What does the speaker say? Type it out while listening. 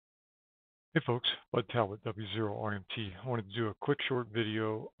Hey folks, Bud Talbot, W0RMT. I wanted to do a quick short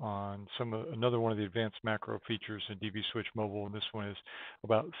video on another one of the advanced macro features in DV Switch Mobile, and this one is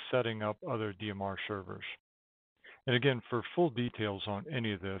about setting up other DMR servers. And again, for full details on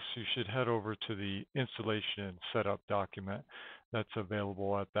any of this, you should head over to the installation and setup document that's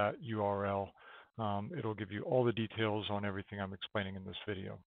available at that URL. It'll give you all the details on everything I'm explaining in this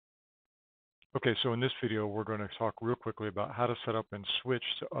video. Okay, so in this video, we're going to talk real quickly about how to set up and switch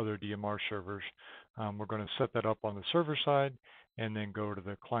to other DMR servers. We're going to set that up on the server side and then go to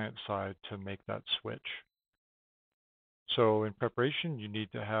the client side to make that switch. So in preparation, you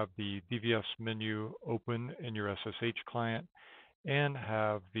need to have the DVS menu open in your SSH client and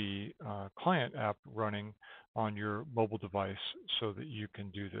have the client app running on your mobile device so that you can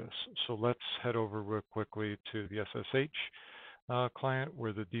do this. So let's head over real quickly to the SSH client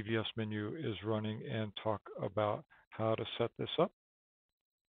where the DVS menu is running and talk about how to set this up.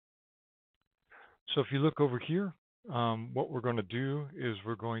 So if you look over here, what we're going to do is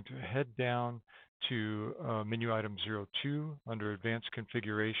we're going to head down to menu item 02 under advanced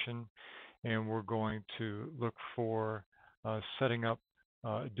configuration, and we're going to look for setting up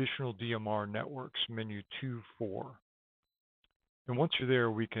additional DMR networks, menu 2.4. And once you're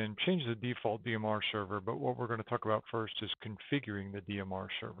there, we can change the default DMR server, but what we're going to talk about first is configuring the DMR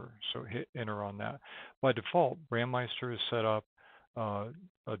server. So hit enter on that. By default, Brandmeister is set up a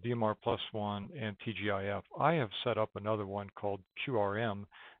DMR +1 and TGIF. I have set up another one called QRM,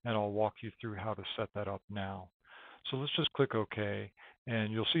 and I'll walk you through how to set that up now. So let's just click OK,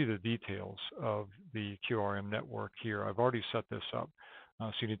 and you'll see the details of the QRM network here. I've already set this up.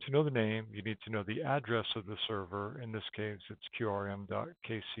 So you need to know the name, you need to know the address of the server. In this case, it's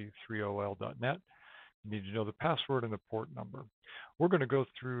qrm.kc3ol.net. You need to know the password and the port number. We're going to go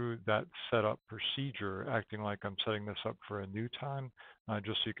through that setup procedure, acting like I'm setting this up for a new time,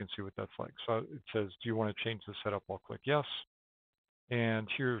 just so you can see what that's like. So it says, do you want to change the setup? I'll click yes. And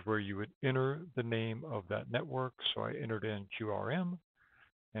here's where you would enter the name of that network. So I entered in QRM,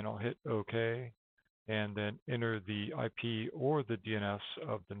 and I'll hit OK. And then enter the IP or the DNS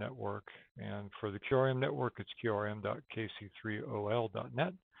of the network. And for the QRM network, it's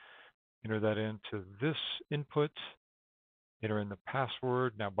qrm.kc3ol.net. Enter that into this input. Enter in the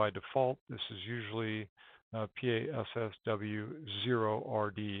password. Now, by default, this is usually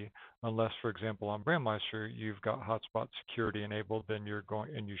PASSW0RD, unless, for example, on Brandmeister, you've got hotspot security enabled, then you're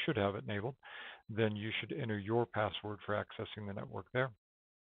going, and you should have it enabled, then you should enter your password for accessing the network there,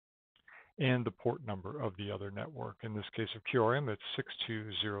 and the port number of the other network. In this case of QRM, it's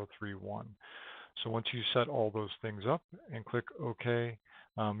 62031. So once you set all those things up and click OK,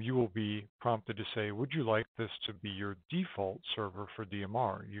 you will be prompted to say, would you like this to be your default server for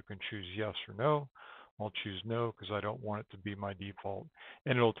DMR? You can choose yes or no. I'll choose no because I don't want it to be my default.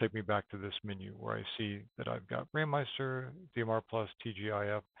 And it'll take me back to this menu where I see that I've got Brandmeister, DMR Plus,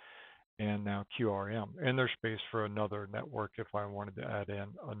 TGIF, and now QRM. And there's space for another network if I wanted to add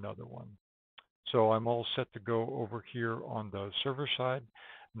in another one. So I'm all set to go over here on the server side.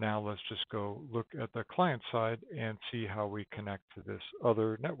 Now let's just go look at the client side and see how we connect to this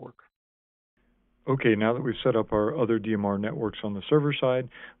other network. Okay, now that we've set up our other DMR networks on the server side,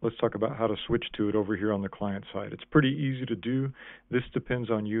 let's talk about how to switch to it over here on the client side. It's pretty easy to do. This depends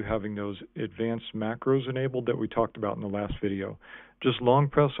on you having those advanced macros enabled that we talked about in the last video. Just long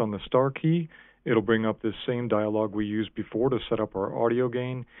press on the star key. It'll bring up this same dialog we used before to set up our audio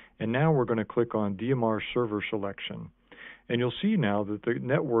gain. And now we're going to click on DMR server selection. And you'll see now that the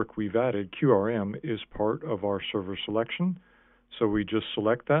network we've added, QRM, is part of our server selection. So we just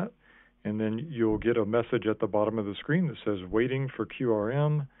select that, and then you'll get a message at the bottom of the screen that says waiting for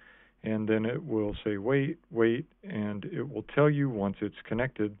QRM, and then it will say wait, and it will tell you once it's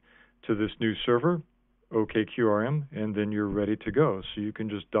connected to this new server, OK QRM, and then you're ready to go. So you can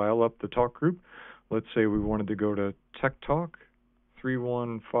just dial up the talk group. Let's say we wanted to go to Tech Talk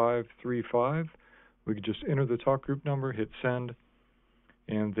 31535. We could just enter the talk group number, hit send,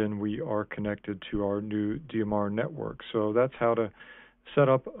 and then we are connected to our new DMR network. So that's how to set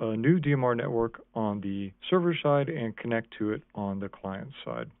up a new DMR network on the server side and connect to it on the client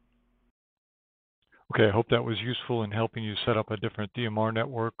side. Okay, I hope that was useful in helping you set up a different DMR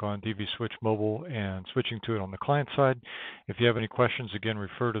network on DV Switch Mobile and switching to it on the client side. If you have any questions, again,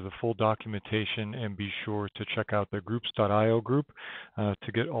 refer to the full documentation and be sure to check out the groups.io group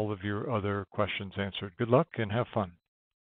to get all of your other questions answered. Good luck and have fun.